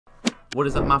What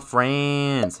is up, my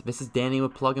friends? This is Danny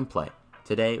with Plug and Play.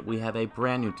 Today we have a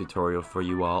brand new tutorial for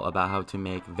you all about how to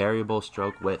make variable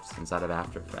stroke widths inside of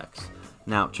After Effects.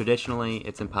 Now, traditionally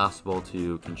it's impossible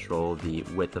to control the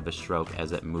width of a stroke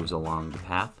as it moves along the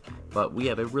path, but we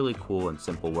have a really cool and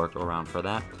simple workaround for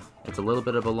that. It's a little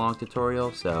bit of a long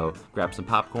tutorial, so grab some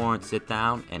popcorn, sit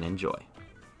down, and enjoy.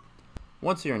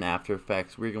 Once you're in After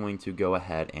Effects, we're going to go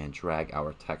ahead and drag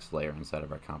our text layer inside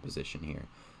of our composition here.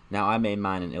 Now, I made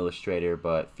mine in Illustrator,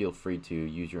 but feel free to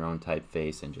use your own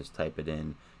typeface and just type it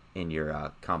in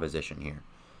your composition here.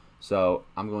 So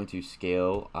I'm going to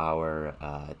scale our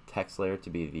text layer to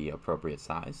be the appropriate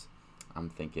size. I'm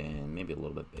thinking maybe a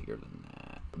little bit bigger than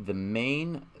that. The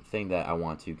main thing that I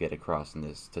want to get across in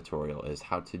this tutorial is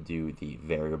how to do the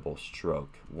variable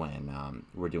stroke when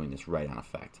we're doing this write-on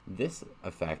effect. This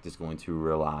effect is going to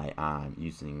rely on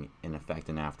using an effect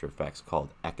in After Effects called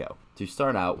Echo. To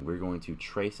start out, we're going to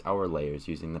trace our layers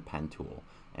using the pen tool,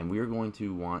 and we're going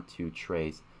to want to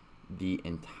trace the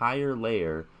entire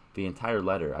layer, the entire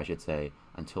letter I should say,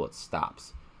 until it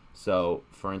stops. So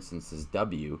for instance, this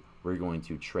W, we're going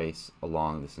to trace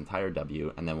along this entire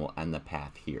W, and then we'll end the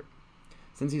path here.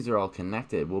 Since these are all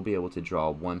connected, we'll be able to draw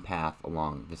one path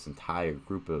along this entire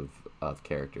group of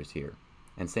characters here.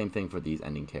 And same thing for these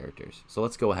ending characters. So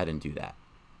let's go ahead and do that.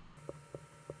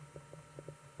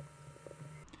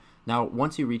 Now,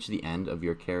 once you reach the end of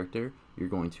your character, you're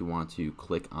going to want to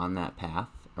click on that path,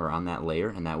 or on that layer,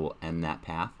 and that will end that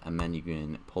path, and then you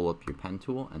can pull up your pen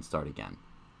tool and start again.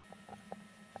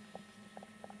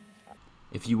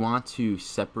 If you want to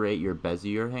separate your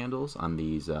Bezier handles on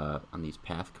these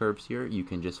path curves here, you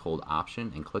can just hold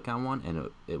Option and click on one, and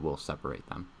it will separate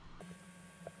them.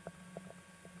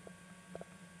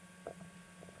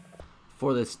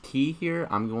 For this T here,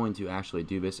 I'm going to actually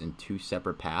do this in two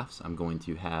separate paths. I'm going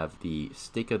to have the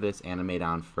stick of this animate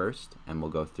on first, and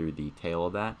we'll go through the tail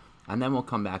of that, and then we'll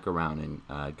come back around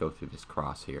and go through this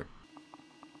cross here.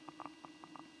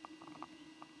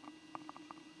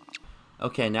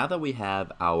 Okay, now that we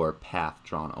have our path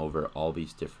drawn over all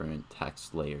these different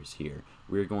text layers here,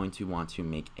 we're going to want to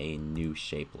make a new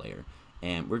shape layer,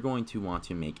 and we're going to want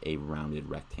to make a rounded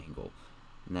rectangle.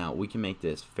 Now, we can make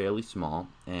this fairly small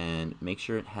and make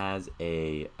sure it has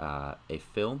a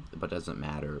fill, but doesn't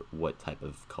matter what type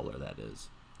of color that is.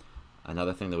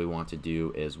 Another thing that we want to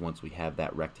do is, once we have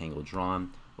that rectangle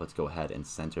drawn, let's go ahead and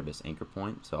center this anchor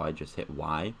point. So I just hit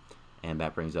Y, and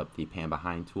that brings up the pan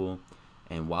behind tool.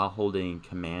 And while holding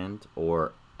Command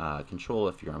or Control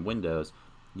if you're on Windows,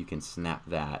 you can snap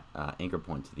that anchor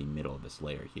point to the middle of this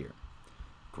layer here.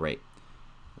 Great.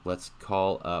 Let's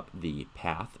call up the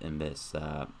path in this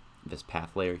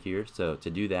path layer here. So to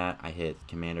do that, I hit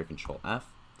Command or Control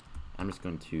F. I'm just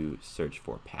going to search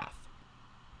for path.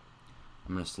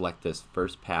 I'm going to select this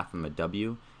first path from the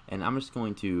W, and I'm just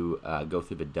going to go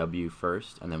through the W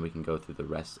first, and then we can go through the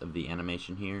rest of the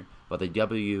animation here. But the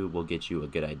W will get you a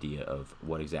good idea of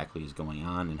what exactly is going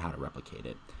on and how to replicate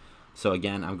it. So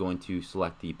again, I'm going to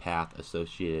select the path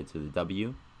associated to the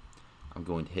W. I'm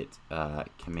going to hit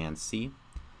Command C,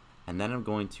 and then I'm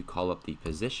going to call up the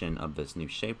position of this new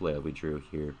shape layer we drew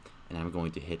here, and I'm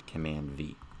going to hit Command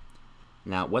V.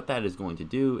 Now, what that is going to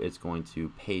do is going to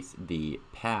paste the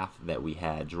path that we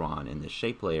had drawn in the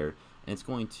shape layer, and it's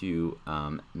going to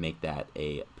make that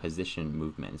a position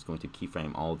movement. It's going to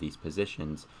keyframe all of these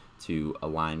positions to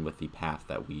align with the path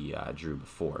that we drew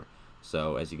before.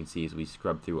 So as you can see, as we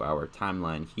scrub through our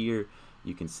timeline here,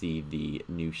 you can see the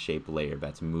new shape layer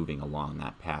that's moving along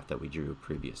that path that we drew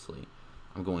previously.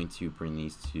 I'm going to bring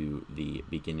these to the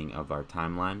beginning of our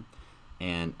timeline.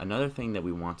 And another thing that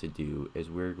we want to do is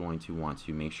we're going to want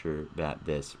to make sure that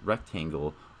this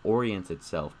rectangle orients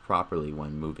itself properly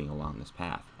when moving along this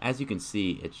path. As you can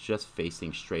see, it's just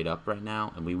facing straight up right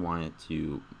now, and we want it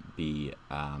to be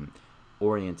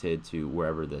oriented to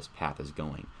wherever this path is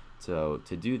going. So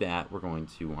to do that, we're going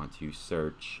to want to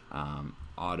search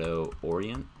Auto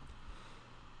Orient,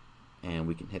 and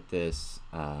we can hit this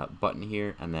button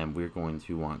here, and then we're going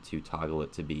to want to toggle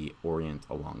it to be Orient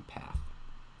Along Path.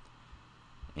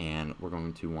 And we're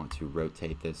going to want to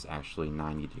rotate this actually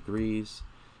 90 degrees,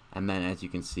 and then as you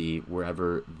can see,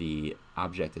 wherever the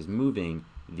object is moving,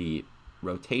 the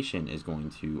rotation is going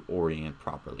to orient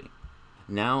properly.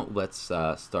 Now let's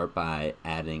start by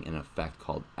adding an effect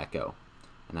called Echo,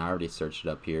 and I already searched it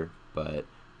up here, but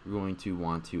we're going to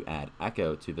want to add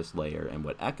Echo to this layer, and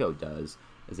what Echo does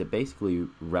is it basically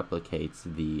replicates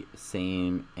the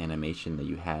same animation that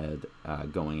you had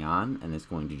going on, and it's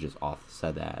going to just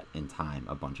offset that in time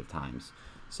a bunch of times.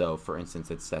 So for instance,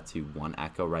 it's set to 1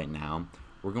 echo right now.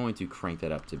 We're going to crank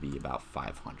that up to be about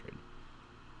 500.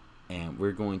 And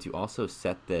we're going to also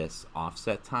set this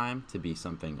offset time to be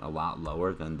something a lot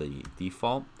lower than the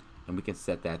default, and we can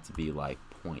set that to be like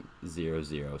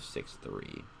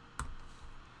 0.0063.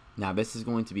 Now this is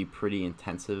going to be pretty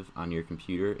intensive on your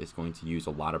computer. It's going to use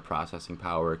a lot of processing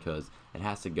power because it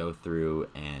has to go through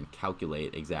and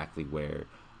calculate exactly where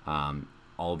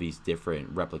all these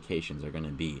different replications are going to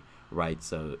be, right?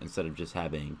 So instead of just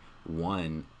having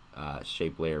one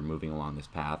shape layer moving along this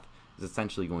path, it's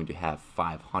essentially going to have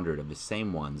 500 of the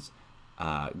same ones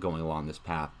going along this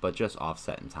path, but just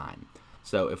offset in time.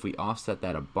 So if we offset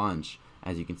that a bunch,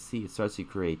 as you can see, it starts to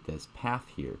create this path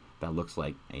here that looks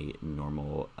like a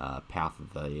normal path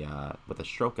with a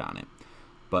stroke on it.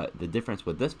 But the difference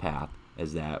with this path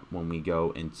is that when we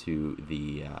go into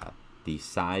the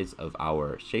size of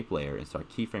our shape layer and start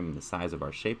keyframing the size of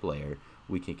our shape layer,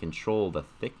 we can control the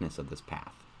thickness of this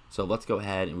path. So let's go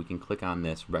ahead and we can click on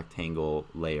this rectangle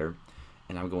layer,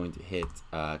 and I'm going to hit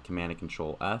Command and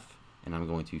Control F, and I'm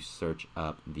going to search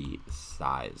up the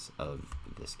size of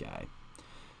this guy,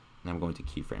 and I'm going to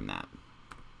keyframe that.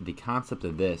 The concept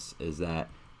of this is that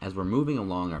as we're moving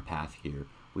along our path here,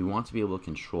 we want to be able to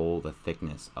control the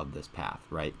thickness of this path,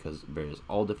 right? Because there's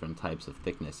all different types of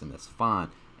thickness in this font,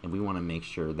 and we want to make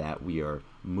sure that we are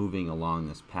moving along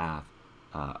this path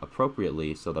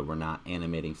appropriately so that we're not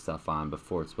animating stuff on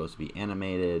before it's supposed to be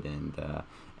animated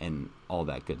and all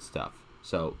that good stuff.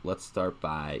 So let's start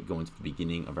by going to the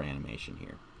beginning of our animation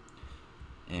here.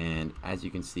 And as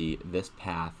you can see, this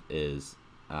path is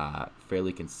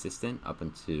fairly consistent up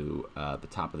into the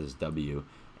top of this W.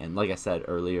 And like I said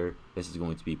earlier, this is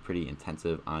going to be pretty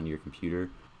intensive on your computer.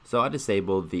 So I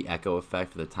disabled the echo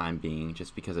effect for the time being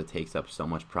just because it takes up so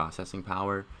much processing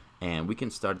power. And we can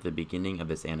start at the beginning of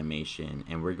this animation,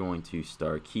 and we're going to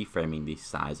start keyframing the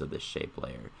size of the shape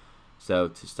layer. So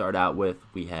to start out with,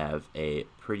 we have a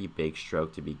pretty big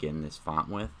stroke to begin this font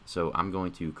with. So I'm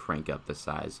going to crank up the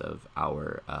size of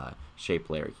our shape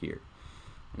layer here.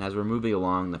 And as we're moving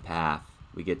along the path,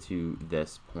 we get to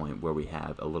this point where we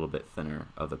have a little bit thinner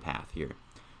of a path here.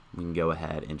 We can go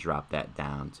ahead and drop that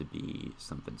down to be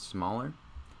something smaller.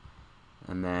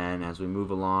 And then as we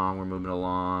move along, we're moving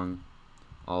along,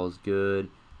 all is good.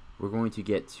 We're going to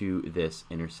get to this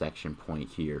intersection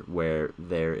point here where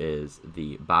there is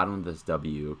the bottom of this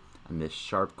W and this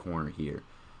sharp corner here.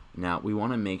 Now we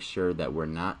want to make sure that we're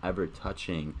not ever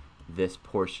touching this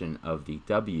portion of the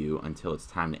W until it's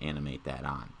time to animate that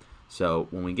on. So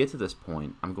when we get to this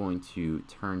point, I'm going to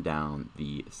turn down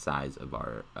the size of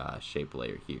our shape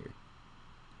layer here.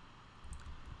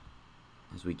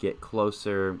 As we get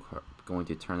closer, I'm going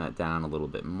to turn that down a little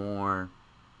bit more.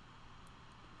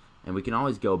 And we can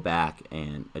always go back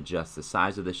and adjust the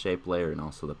size of the shape layer and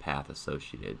also the path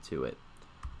associated to it.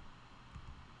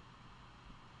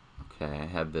 Okay, I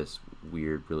have this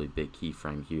weird, really big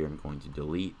keyframe here I'm going to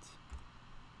delete.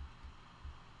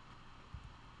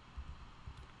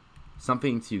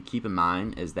 Something to keep in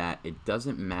mind is that it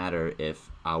doesn't matter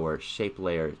if our shape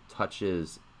layer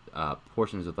touches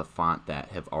portions of the font that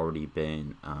have already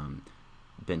been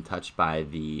touched by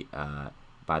the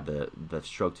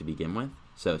stroke to begin with.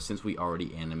 So since we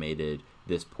already animated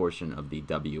this portion of the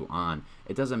W on,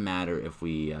 it doesn't matter if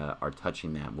we are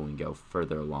touching that when we go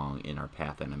further along in our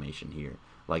path animation here.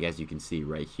 Like as you can see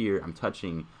right here, I'm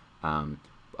touching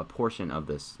a portion of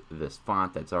this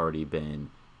font that's already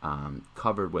been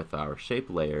covered with our shape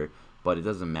layer, but it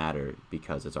doesn't matter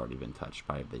because it's already been touched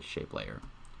by the shape layer.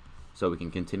 So we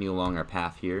can continue along our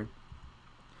path here.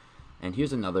 And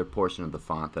here's another portion of the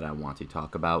font that I want to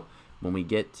talk about. When we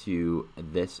get to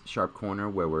this sharp corner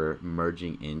where we're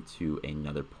merging into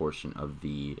another portion of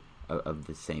the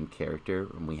same character,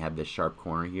 and we have this sharp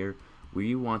corner here,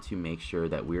 we want to make sure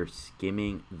that we're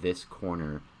skimming this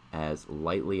corner as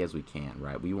lightly as we can,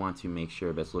 right? We want to make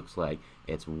sure this looks like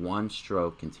it's one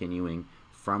stroke continuing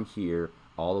from here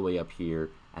all the way up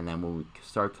here, and then when we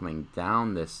start coming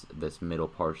down this middle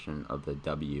portion of the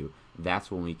W, that's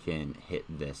when we can hit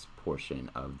this portion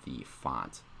of the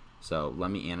font. So let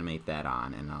me animate that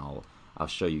on, and I'll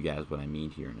show you guys what I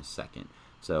mean here in a second.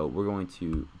 So we're going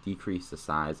to decrease the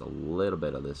size a little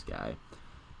bit of this guy.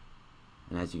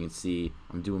 And as you can see,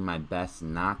 I'm doing my best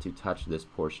not to touch this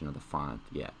portion of the font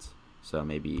yet. So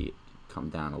maybe come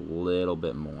down a little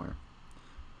bit more.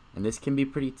 And this can be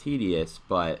pretty tedious,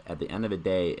 but at the end of the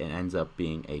day, it ends up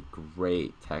being a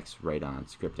great text write-on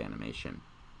script animation.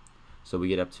 So we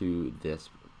get up to this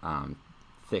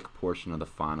thick portion of the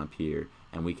font up here,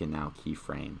 and we can now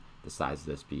keyframe the size of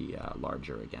this be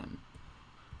larger again.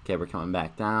 Okay, we're coming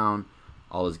back down.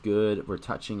 All is good. We're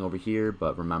touching over here,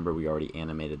 but remember we already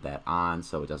animated that on,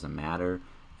 so it doesn't matter.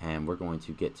 and we're going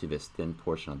to get to this thin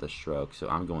portion of the stroke. So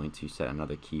I'm going to set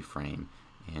another keyframe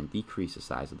and decrease the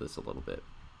size of this a little bit.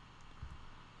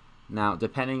 Now,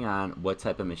 depending on what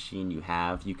type of machine you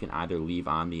have, you can either leave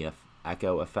on the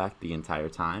echo effect the entire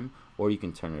time, or you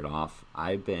can turn it off.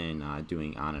 I've been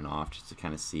doing on and off just to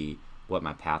kind of see what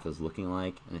my path is looking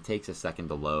like, and it takes a second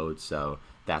to load, so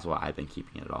that's why I've been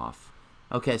keeping it off.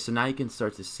 Okay, so now you can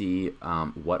start to see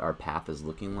what our path is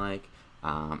looking like.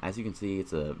 As you can see,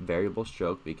 it's a variable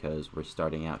stroke because we're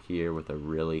starting out here with a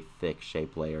really thick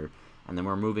shape layer, and then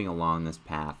we're moving along this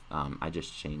path. I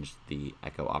just changed the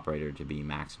echo operator to be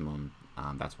maximum.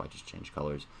 That's why I just changed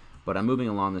colors. But I'm moving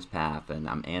along this path, and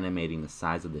I'm animating the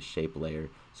size of the shape layer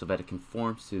so that it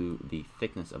conforms to the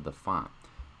thickness of the font.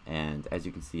 And as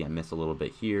you can see, I missed a little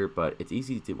bit here, but it's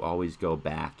easy to always go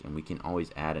back, and we can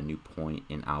always add a new point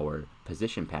in our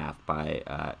position path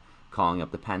by calling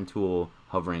up the pen tool,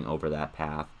 hovering over that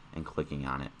path, and clicking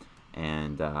on it.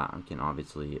 And I can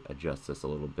obviously adjust this a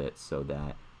little bit so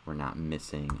that we're not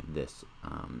missing this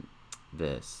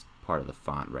this part of the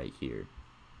font right here.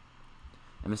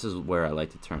 And this is where I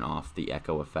like to turn off the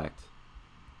echo effect.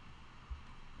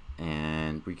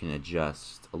 And we can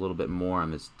adjust a little bit more on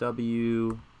this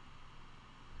W.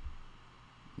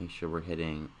 Make sure we're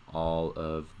hitting all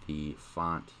of the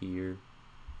font here.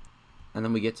 And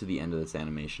then we get to the end of this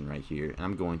animation right here, and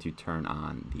I'm going to turn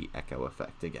on the echo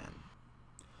effect again.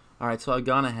 Alright, so I've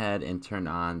gone ahead and turned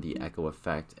on the echo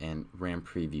effect and RAM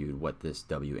previewed what this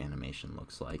W animation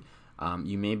looks like.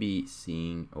 You may be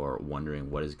seeing or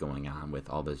wondering what is going on with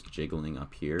all this jiggling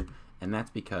up here, and that's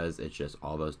because it's just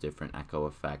all those different echo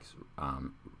effects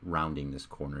rounding this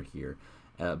corner here.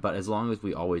 But as long as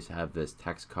we always have this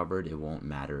text covered, it won't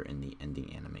matter in the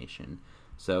ending animation.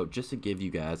 So just to give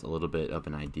you guys a little bit of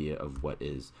an idea of what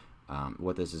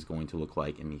this is going to look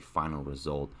like in the final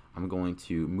result, I'm going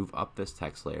to move up this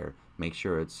text layer, make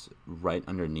sure it's right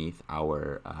underneath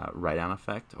our write-on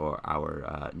effect or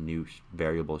our new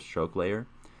variable stroke layer.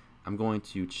 I'm going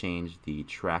to change the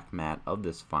track matte of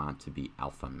this font to be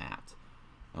alpha matte.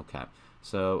 Okay,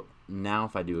 so now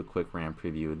if I do a quick RAM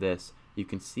preview of this, you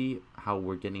can see how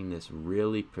we're getting this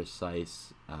really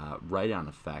precise write-on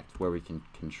effect where we can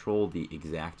control the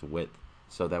exact width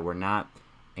so that we're not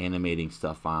animating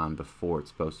stuff on before it's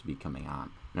supposed to be coming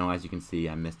on. Now, as you can see,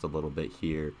 I missed a little bit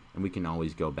here, and we can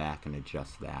always go back and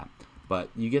adjust that. But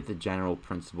you get the general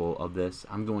principle of this.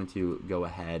 I'm going to go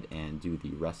ahead and do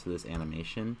the rest of this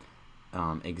animation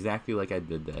exactly like I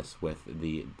did this with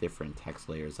the different text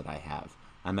layers that I have.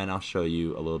 And then I'll show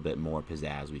you a little bit more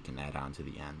pizzazz we can add on to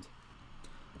the end.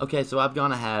 Okay, so I've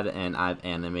gone ahead and I've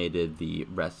animated the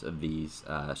rest of these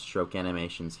stroke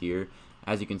animations here.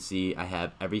 As you can see, I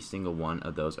have every single one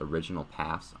of those original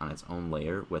paths on its own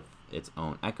layer with its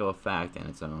own echo effect and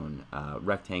its own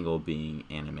rectangle being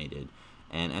animated.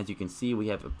 And as you can see, we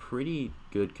have a pretty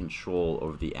good control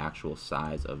over the actual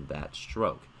size of that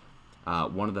stroke.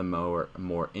 One of the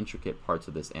more intricate parts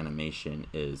of this animation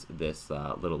is this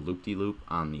little loop-de-loop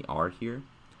on the R here.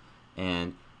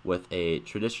 And with a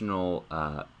traditional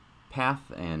path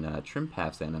and trim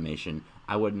paths animation,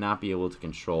 I would not be able to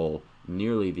control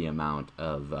nearly the amount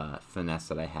of finesse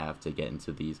that I have to get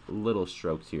into these little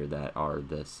strokes here that are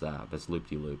this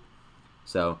loop-de-loop.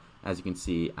 So as you can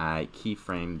see, I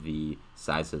keyframe the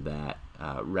size of that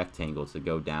rectangle to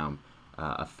go down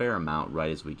a fair amount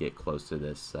right as we get close to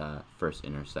this first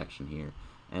intersection here,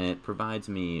 and it provides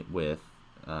me with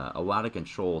a lot of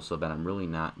control so that I'm really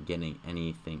not getting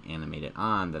anything animated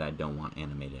on that I don't want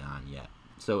animated on yet.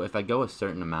 So if I go a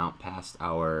certain amount past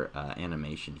our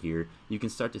animation here, you can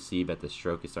start to see that the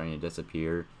stroke is starting to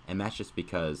disappear, and that's just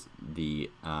because the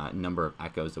number of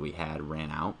echoes that we had ran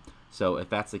out. So if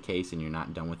that's the case and you're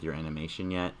not done with your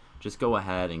animation yet, just go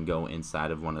ahead and go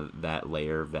inside of one of that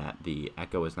layer that the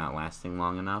echo is not lasting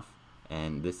long enough.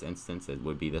 And this instance, it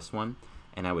would be this one,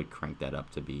 and I would crank that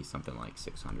up to be something like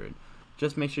 600.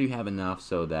 Just make sure you have enough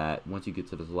so that once you get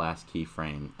to this last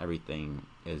keyframe, everything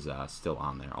is still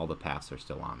on there. All the paths are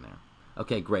still on there.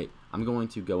 Okay, great. I'm going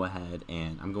to go ahead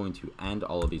and I'm going to end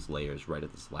all of these layers right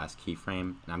at this last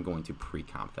keyframe, and I'm going to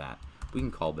pre-comp that. We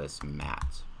can call this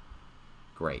matte.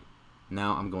 Great.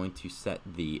 Now I'm going to set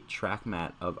the track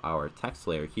matte of our text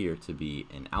layer here to be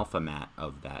an alpha matte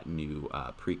of that new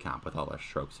pre-comp with all our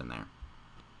strokes in there.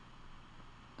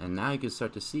 And now you can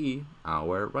start to see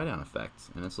our write-on effect,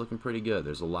 and it's looking pretty good.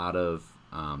 There's a lot of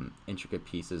intricate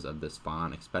pieces of this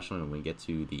font, especially when we get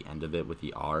to the end of it with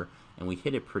the R, and we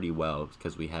hit it pretty well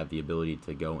because we have the ability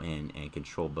to go in and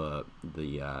control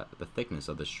the thickness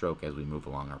of the stroke as we move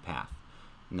along our path.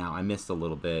 Now I missed a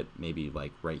little bit, maybe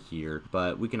like right here,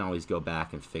 but we can always go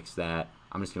back and fix that.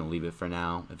 I'm just going to leave it for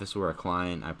now. If this were a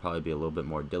client, I'd probably be a little bit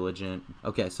more diligent.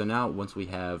 Okay, so now once we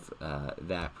have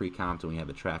that pre-comped and we have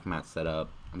the track mat set up,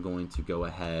 I'm going to go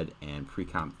ahead and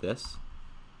pre-comp this.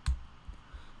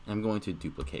 And I'm going to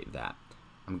duplicate that.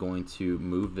 I'm going to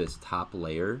move this top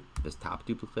layer, this top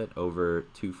duplicate, over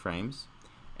 2 frames.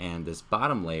 And this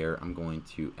bottom layer, I'm going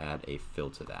to add a fill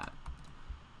to that.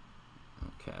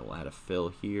 Okay, we'll add a fill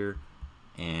here.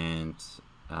 And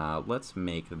let's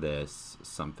make this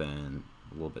something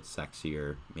a little bit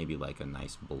sexier, maybe like a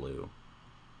nice blue.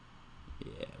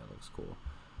 Yeah, that looks cool.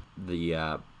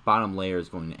 The bottom layer is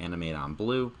going to animate on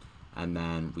blue, and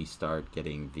then we start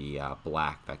getting the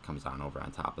black that comes on over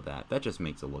on top of that. That just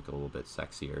makes it look a little bit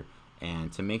sexier.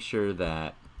 And to make sure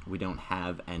that we don't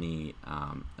have any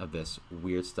of this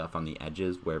weird stuff on the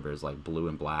edges where there's like blue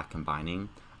and black combining,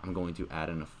 I'm going to add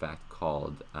an effect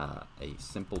called a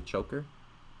simple choker.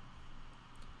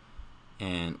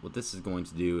 And what this is going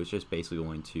to do is just basically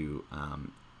going to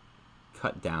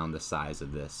cut down the size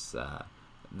of this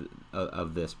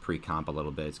pre-comp a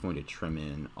little bit. It's going to trim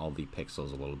in all the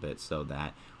pixels a little bit so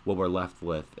that what we're left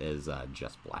with is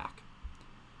just black.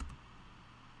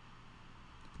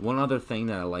 One other thing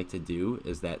that I like to do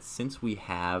is that since we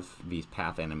have these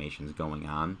path animations going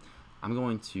on, I'm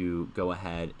going to go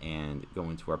ahead and go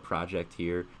into our project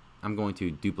here. I'm going to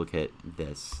duplicate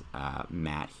this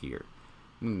mat here.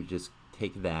 I'm going to just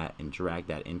take that and drag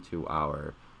that into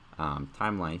our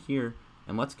timeline here,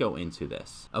 and let's go into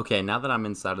this. Okay, now that I'm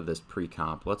inside of this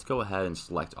pre-comp, let's go ahead and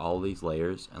select all these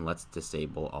layers and let's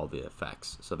disable all the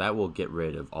effects. So that will get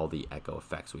rid of all the echo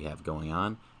effects we have going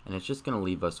on, and it's just going to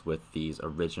leave us with these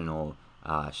original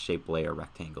shape layer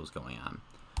rectangles going on.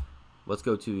 Let's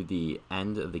go to the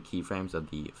end of the keyframes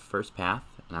of the first path,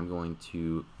 and I'm going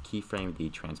to keyframe the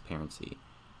transparency.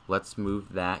 Let's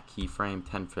move that keyframe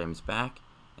 10 frames back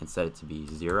and set it to be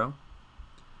 0.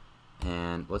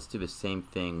 And let's do the same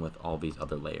thing with all these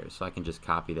other layers. So I can just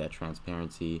copy that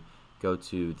transparency, go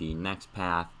to the next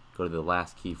path, go to the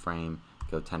last keyframe,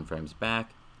 go 10 frames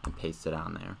back, and paste it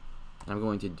on there. And I'm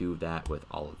going to do that with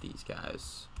all of these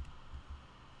guys.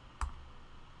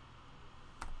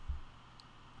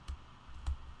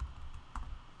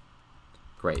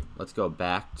 Great, let's go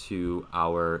back to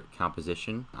our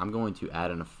composition. I'm going to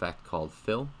add an effect called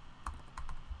fill.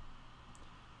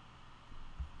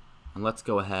 And let's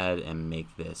go ahead and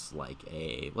make this like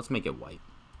let's make it white.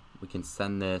 We can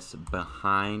send this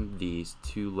behind these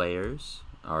 2 layers,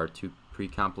 our 2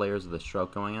 pre-comp layers of the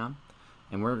stroke going on.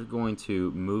 And we're going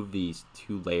to move these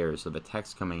 2 layers of the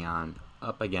text coming on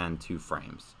up again 2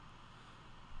 frames.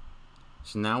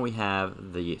 So now we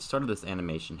have the start of this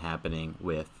animation happening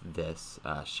with this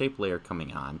shape layer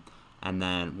coming on. And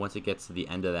then once it gets to the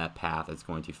end of that path, it's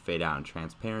going to fade out in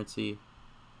transparency,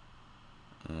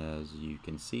 as you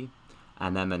can see.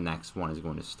 And then the next one is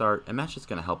going to start, and that's just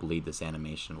going to help lead this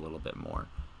animation a little bit more.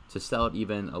 To sell it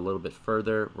even a little bit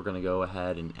further, we're going to go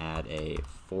ahead and add a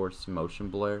force motion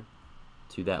blur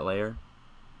to that layer.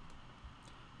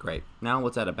 Great. Now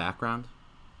let's add a background.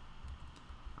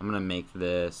 I'm going to make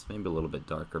this maybe a little bit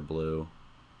darker blue.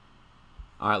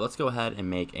 Alright, let's go ahead and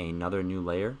make another new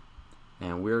layer,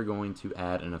 and we're going to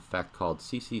add an effect called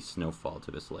CC Snowfall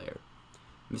to this layer.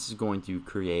 This is going to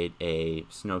create a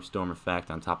snowstorm effect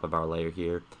on top of our layer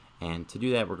here, and to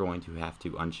do that we're going to have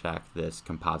to uncheck this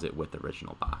composite with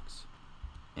original box.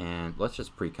 And let's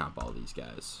just pre-comp all these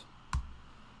guys.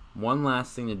 One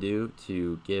last thing to do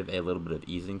to give a little bit of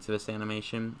easing to this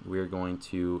animation, we're going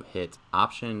to hit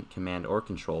Option, Command, or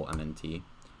Control MNT,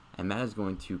 and that is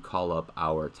going to call up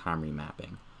our time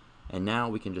remapping. And now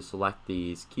we can just select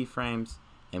these keyframes,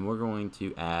 and we're going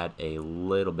to add a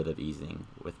little bit of easing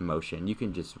with motion. You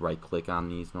can just right click on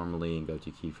these normally and go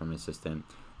to Keyframe Assistant,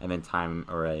 and then time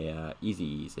or a easy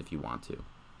ease if you want to.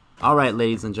 Alright,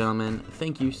 ladies and gentlemen,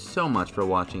 thank you so much for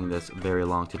watching this very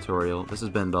long tutorial. This has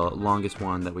been the longest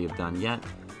one that we have done yet,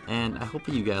 and I hope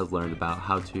that you guys learned about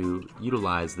how to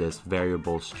utilize this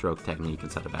variable stroke technique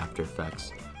inside of After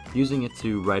Effects. Using it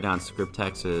to write on script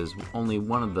text is only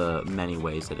one of the many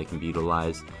ways that it can be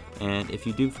utilized, and if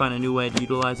you do find a new way to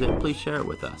utilize it, please share it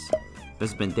with us.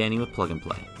 This has been Danny with Plug and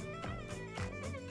Play.